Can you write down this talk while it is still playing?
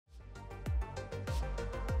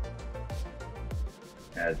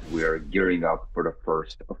as we're gearing up for the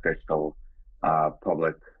first official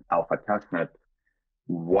public alpha testnet,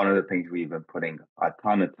 one of the things we've been putting a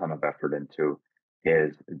ton of effort into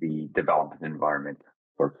is the development environment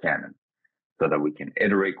for Canon so that we can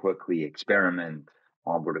iterate quickly, experiment,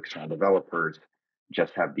 onboard external developers,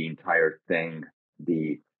 just have the entire thing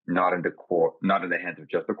be not in the hands of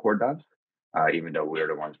just the core devs, even though we're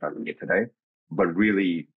the ones driving it today, but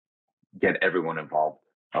really get everyone involved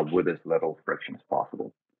with as little friction as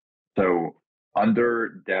possible. So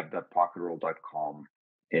under dev.pocketroll.com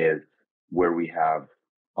is where we have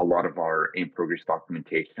a lot of our in progress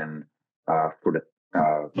documentation for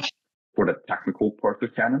the technical part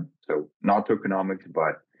of Canon. So not tokenomics,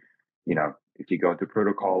 but if you go into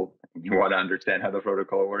protocol and you want to understand how the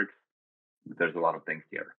protocol works, there's a lot of things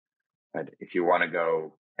here. And if you want to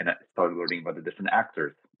go and start learning about the different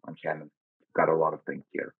actors on Canon, you've got a lot of things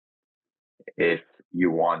here. If you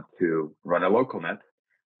want to run a local net,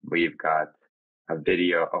 we've got a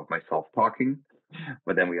video of myself talking,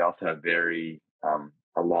 but then we also have a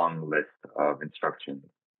long list of instructions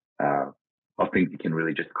of things you can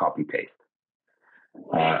really just copy paste.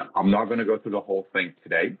 I'm not going to go through the whole thing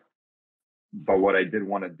today, but what I did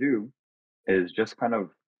want to do is just kind of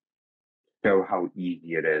show how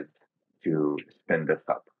easy it is to spin this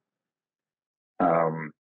up.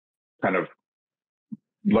 Kind of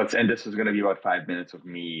and this is going to be about 5 minutes of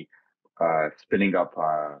me spinning up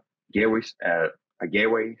gateway, a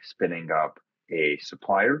gateway, spinning up a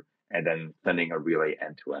supplier, and then sending a relay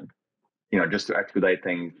end to end. Just to expedite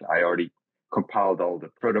things, I already compiled all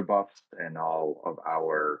the protobufs and all of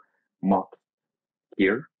our mocks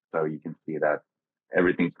here. So you can see that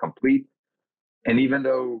everything's complete. And even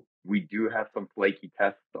though we do have some flaky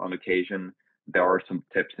tests on occasion, there are some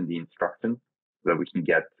tips in the instructions so that we can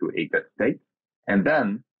get to a good state. And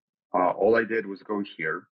then all I did was go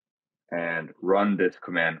here and run this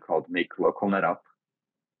command called make localnet up,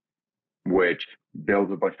 which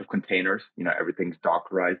builds a bunch of containers. Everything's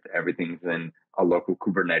Dockerized, everything's in a local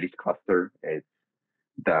Kubernetes cluster. It's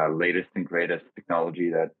the latest and greatest technology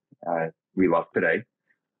that we love today.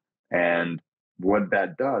 And what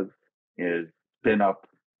that does is spin up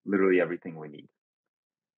literally everything we need.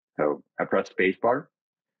 So I press spacebar,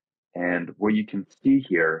 and what you can see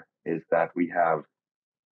here is that we have,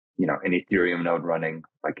 an Ethereum node running,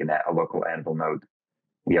 like a local Anvil node.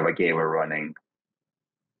 We have a gateway running.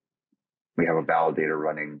 We have a validator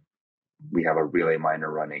running. We have a relay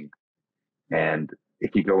miner running. And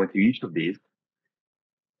if you go into each of these,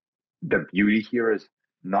 the beauty here is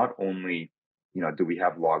not only, do we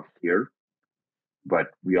have logs here,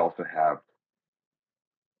 but we also have,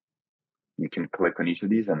 you can click on each of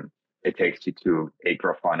these and it takes you to a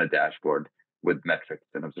Grafana dashboard with metrics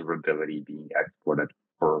and observability being exported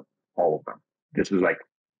for all of them. This is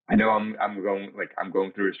I know I'm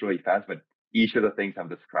going through this really fast, but each of the things I'm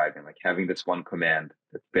describing, like having this one command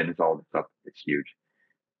that spins all this up, is huge.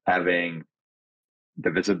 Having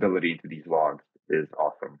the visibility into these logs is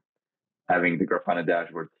awesome. Having the Grafana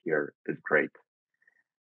dashboards here is great.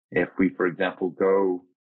 If we, for example, go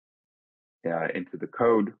into the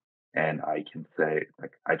code and I can say,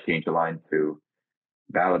 I change a line to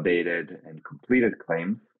validated and completed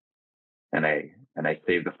claims, and I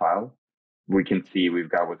save the file, we can see we've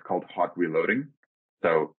got what's called hot reloading.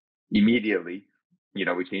 So immediately,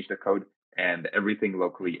 we change the code and everything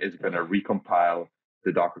locally is going to recompile.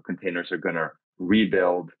 The Docker containers are going to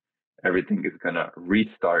rebuild. Everything is going to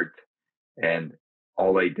restart. And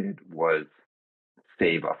all I did was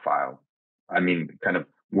save a file. I mean, kind of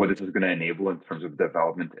what this is going to enable in terms of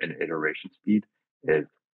development and iteration speed is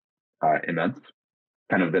immense.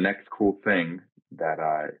 Kind of the next cool thing that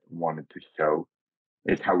I wanted to show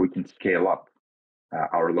is how we can scale up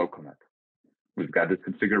our local net. We've got this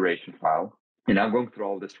configuration file, and I'm going through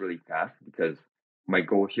all this really fast because my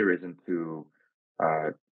goal here isn't to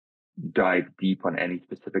dive deep on any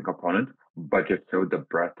specific component, but just show the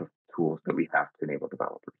breadth of tools that we have to enable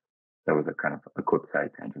developers. That was a kind of a quick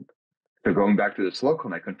side tangent. So going back to this local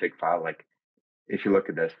net config file, if you look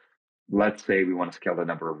at this, let's say we want to scale the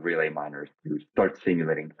number of relay miners to start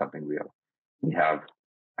simulating something real.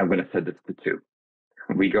 I'm going to set this to 2.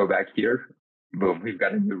 We go back here, boom, we've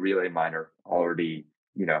got a new relay miner already,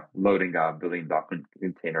 loading a building Docker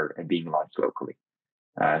container and being launched locally.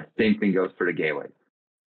 Same thing goes for the gateways.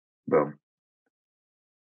 Boom.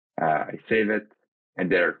 I save it,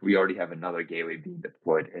 and there we already have another gateway being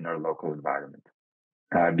deployed in our local environment.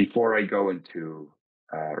 Before I go into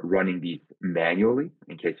running these manually,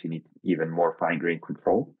 in case you need even more fine-grained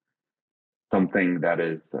control, something that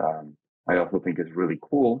is I also think is really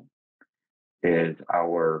cool is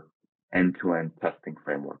our end-to-end testing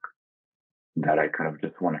framework. that I kind of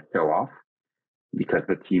just want to show off because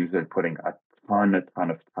the team's been putting a ton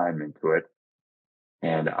of time into it.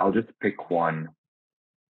 And I'll just pick one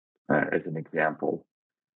as an example.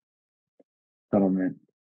 Settlement.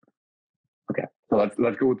 Okay, so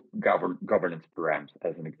let's go with governance params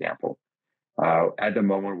as an example. At the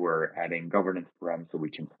moment, we're adding governance params so we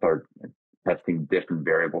can start testing different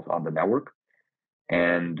variables on the network.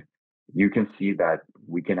 And you can see that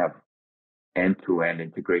we can have end-to-end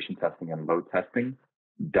integration testing and load testing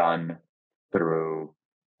done through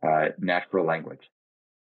natural language,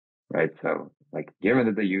 right? So like given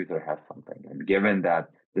that the user has something and given that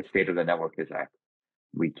the state of the network is X,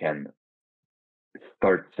 we can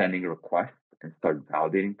start sending requests and start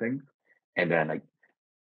validating things. And then like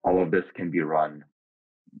all of this can be run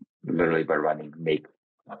literally by running make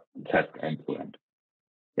test end to end.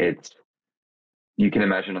 You can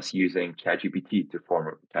imagine us using ChatGPT to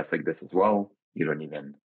form tests like this as well. You don't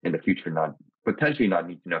even in the future potentially not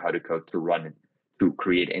need to know how to code to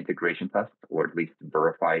create integration tests or at least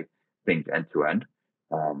verify things end to end.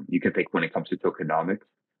 You can think when it comes to tokenomics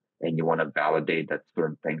and you want to validate that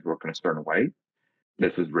certain things work in a certain way,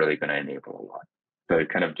 this is really going to enable a lot. So it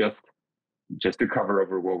kind of just to cover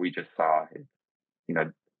over what we just saw is,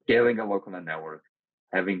 scaling a local network,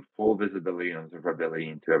 having full visibility and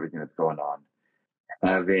observability into everything that's going on,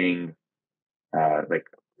 having like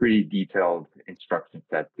pretty detailed instruction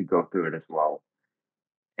set to go through it as well.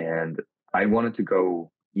 And I wanted to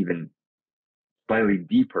go even slightly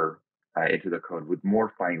deeper into the code with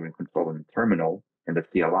more fine-grained control in the terminal and the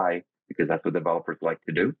CLI, because that's what developers like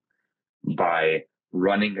to do, by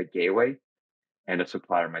running a gateway and a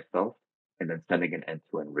supplier myself, and then sending an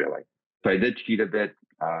end-to-end relay. So I did cheat a bit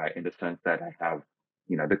in the sense that I have,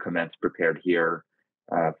 the commands prepared here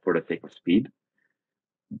for the sake of speed.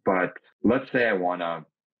 But let's say I want to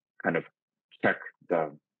kind of check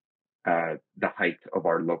the height of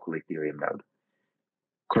our local Ethereum node.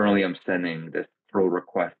 Currently, I'm sending this throw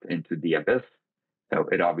request into the abyss, so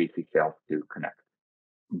it obviously fails to connect.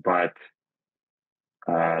 But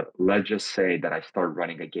let's just say that I start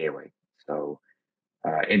running a gateway. So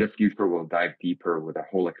in the future, we'll dive deeper with a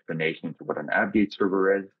whole explanation into what an app-gate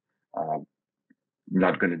server is.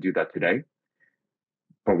 Not going to do that today.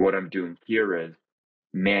 But what I'm doing here is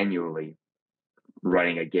manually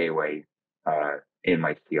running a gateway in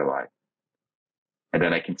my CLI. And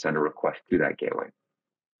then I can send a request to that gateway.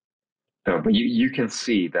 So, but you can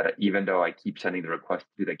see that even though I keep sending the request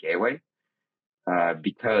to the gateway,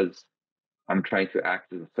 because I'm trying to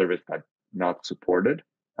act as a service that's not supported,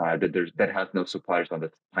 that has no suppliers on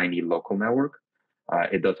this tiny local network,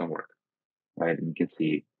 it doesn't work, right? And you can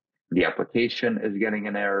see the application is getting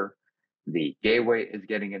an error, the gateway is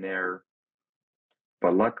getting an error,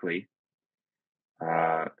 but luckily,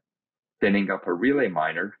 spinning up a relay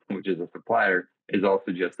miner, which is a supplier, is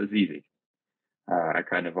also just as easy. I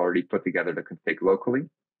kind of already put together the config locally,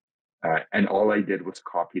 and all I did was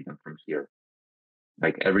copy them from here.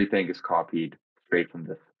 Like everything is copied straight from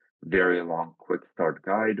this very long quick start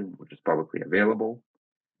guide, which is publicly available.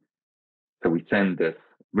 So we send this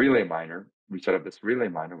relay miner, we set up this relay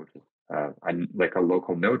miner, which is like a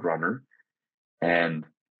local node runner. And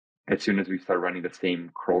as soon as we start running the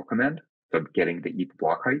same curl command, so getting the ETH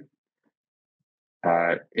block height,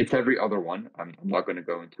 it's every other one. I'm not going to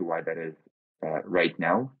go into why that is right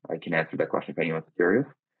now. I can answer that question if anyone's curious.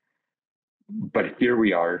 But here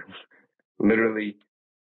we are, literally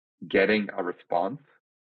getting a response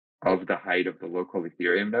of the height of the local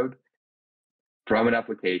Ethereum node from an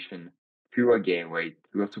application to a gateway,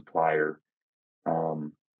 to a supplier,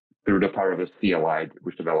 through the power of the CLI,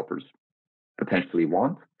 which developers potentially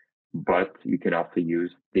want. But you can also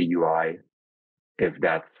use the UI if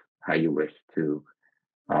that's how you wish to,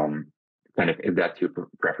 if that's your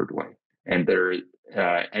preferred way. And there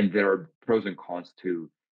are pros and cons to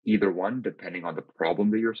either one, depending on the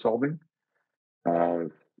problem that you're solving.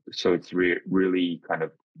 So it's really kind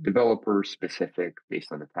of developer specific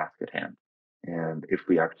based on the task at hand. And if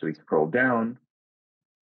we actually scroll down,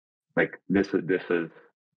 like this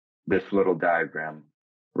little diagram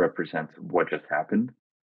represents what just happened,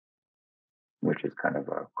 which is kind of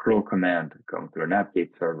a curl command going through an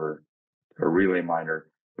app-gate server to a relay miner.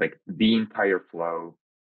 Like the entire flow,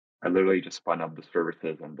 I literally just spun up the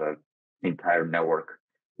services and the entire network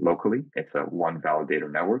locally. It's a one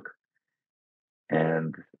validator network.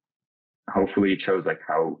 And hopefully it shows like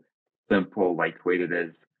how simple, lightweight it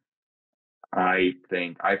is. I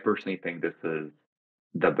personally think this is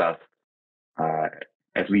the best,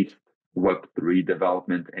 at least Web3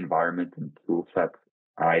 development environment and tool set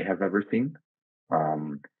I have ever seen.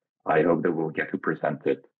 I hope that we'll get to present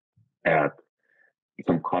it at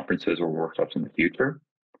some conferences or workshops in the future.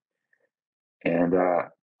 And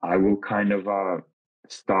I will kind of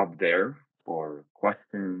stop there for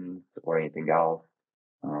questions or anything else.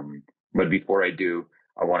 But before I do,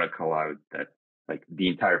 I want to call out that like the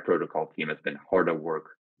entire protocol team has been hard at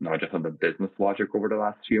work, not just on the business logic over the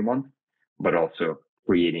last few months, but also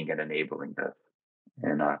creating and enabling this.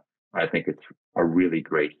 And I think it's a really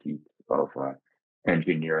great feat of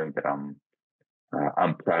engineering that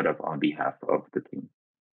I'm proud of on behalf of the team.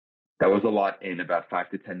 That was a lot in about 5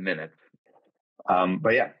 to 10 minutes.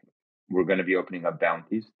 But yeah, we're going to be opening up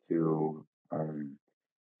bounties to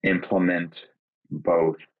implement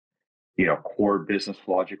both, core business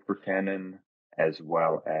logic for Canon as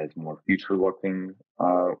well as more future-looking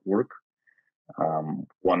work.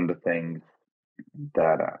 One of the things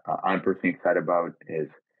that I'm personally excited about is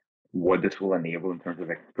what this will enable in terms of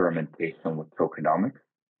experimentation with tokenomics.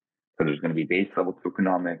 So there's going to be base level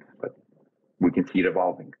tokenomics, but we can see it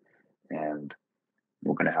evolving. And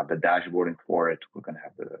we're going to have the dashboarding for it. We're going to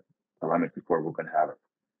have the telemetry for it. We're going to have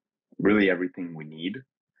really everything we need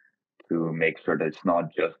to make sure that it's not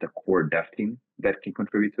just the core dev team that can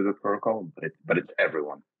contribute to the protocol, but it's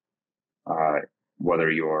everyone. Whether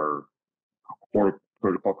you're a core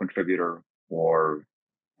protocol contributor or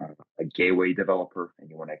a gateway developer and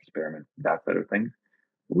you want to experiment that sort of thing,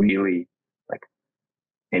 really like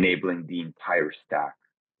enabling the entire stack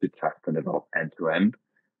to test and develop end to end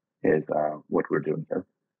is what we're doing here.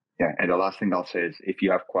 Yeah, and the last thing I'll say is if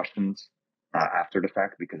you have questions after the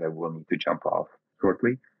fact, because I will need to jump off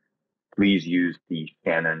shortly, please use the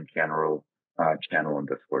Canon general channel on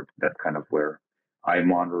Discord. That's kind of where I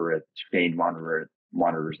monitor it, Shane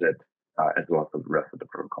monitors it, as well as the rest of the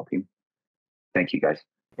protocol team. Thank you, guys.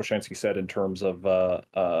 Wojciechowski said in terms of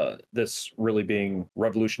this really being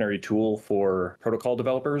revolutionary tool for protocol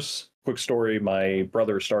developers. Quick story, my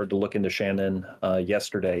brother started to look into Shannon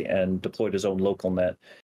yesterday and deployed his own local net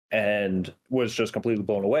and was just completely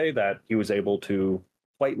blown away that he was able to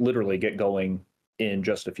quite literally get going in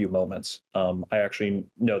just a few moments. I actually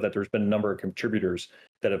know that there's been a number of contributors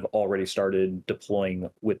that have already started deploying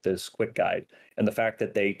with this quick guide. And the fact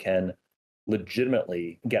that they can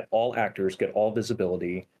legitimately get all actors, get all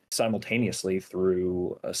visibility simultaneously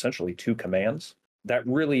through essentially 2 commands, that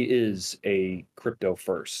really is a crypto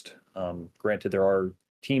first. Granted, there are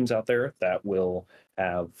teams out there that will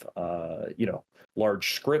have,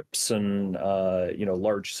 large scripts and,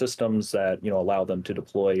 large systems that, allow them to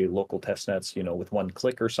deploy local test nets, with one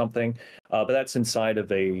click or something. But that's inside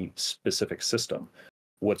of a specific system.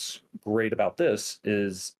 What's great about this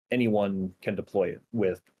is anyone can deploy it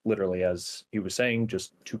with literally, as he was saying,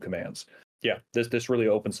 just 2 commands. Yeah, this really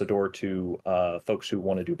opens the door to folks who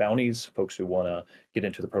want to do bounties, folks who want to get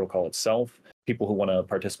into the protocol itself, people who want to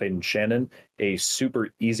participate in Shannon, a super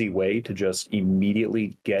easy way to just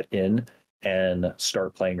immediately get in and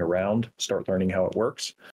start playing around, start learning how it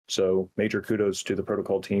works. So major kudos to the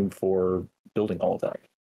protocol team for building all of that.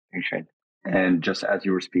 Appreciate it. And just as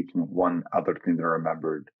you were speaking, one other thing that I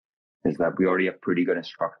remembered is that we already have pretty good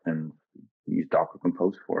instructions to use Docker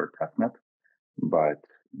Compose for testnet, but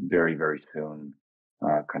very, very soon,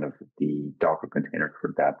 kind of the Docker container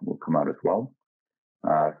for that will come out as well,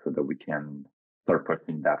 so that we can start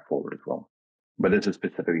pushing that forward as well. But this is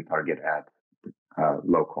specifically targeted at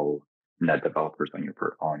local net developers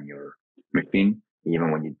on your machine,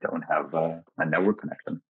 even when you don't have a network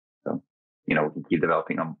connection. So, we can keep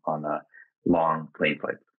developing on a long plane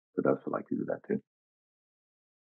flight for those who like to do that too.